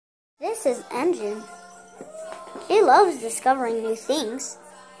This is Engine. He loves discovering new things.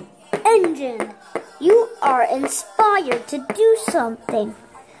 Engine, you are inspired to do something.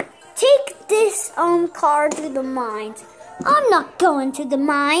 Take this car to the mines. I'm not going to the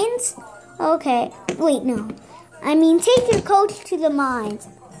mines. Okay, wait, no. I mean, take your coach to the mines.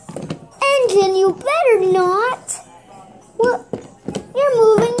 Engine, you better not. Well, you're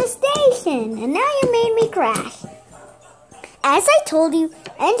moving the station, and now you made me crash. As I told you,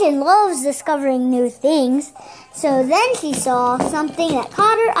 Engine loves discovering new things. So then she saw something that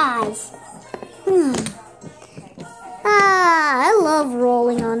caught her eyes. I love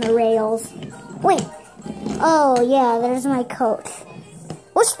rolling on the rails. Wait. Oh, yeah, there's my coach.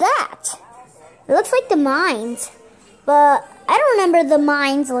 What's that? It looks like the mines. But I don't remember the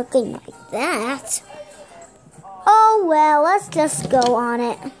mines looking like that. Oh, well, let's just go on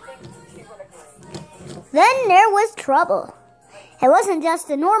it. Then there was trouble. It wasn't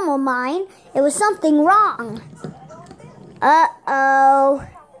just a normal mine. It was something wrong. Uh-oh.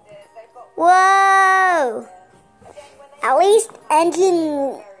 Whoa. At least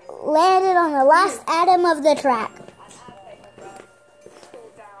Engine landed on the last atom of the track.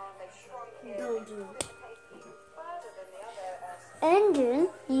 Engine,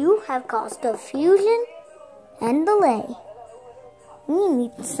 you have caused confusion and delay. We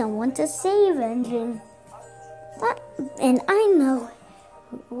need someone to save Engine. And I know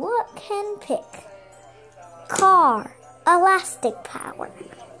what can pick. Car, elastic power.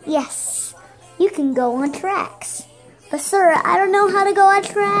 Yes, you can go on tracks. But sir, I don't know how to go on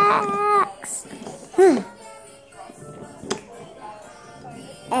tracks.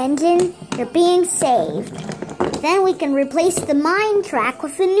 Engine, you're being saved. Then we can replace the mine track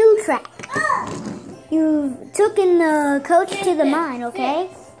with a new track. You took in the coach to the mine, okay?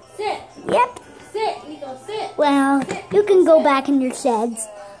 Sit. Yep. Sit, Nico, sit. Well, you can go back in your sheds.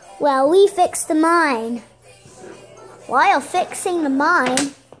 Well, we fixed the mine. While fixing the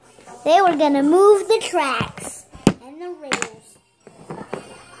mine, they were going to move the tracks and the rails.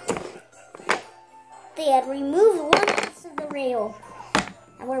 They had removed one piece of the rail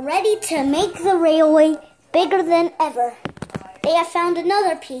and were ready to make the railway bigger than ever. They have found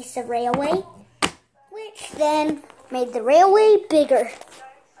another piece of railway, which then made the railway bigger.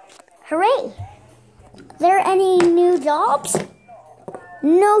 Hooray! There any new jobs?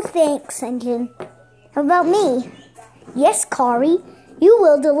 No thanks, Engine. How about me? Yes, Kari, you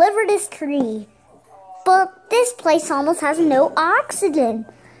will deliver this tree. But this place almost has no oxygen.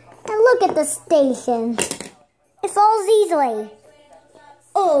 And look at the station. It falls easily.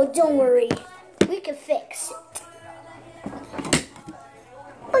 Oh, don't worry. We can fix it.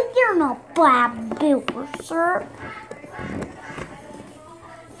 But you're not Bob Builder, sir.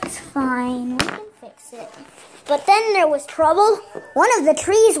 It's fine. We can fix it. But then there was trouble. One of the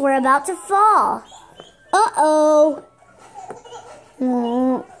trees were about to fall. Uh-oh.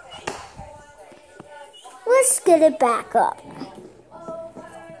 Let's get it back up.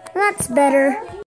 That's better.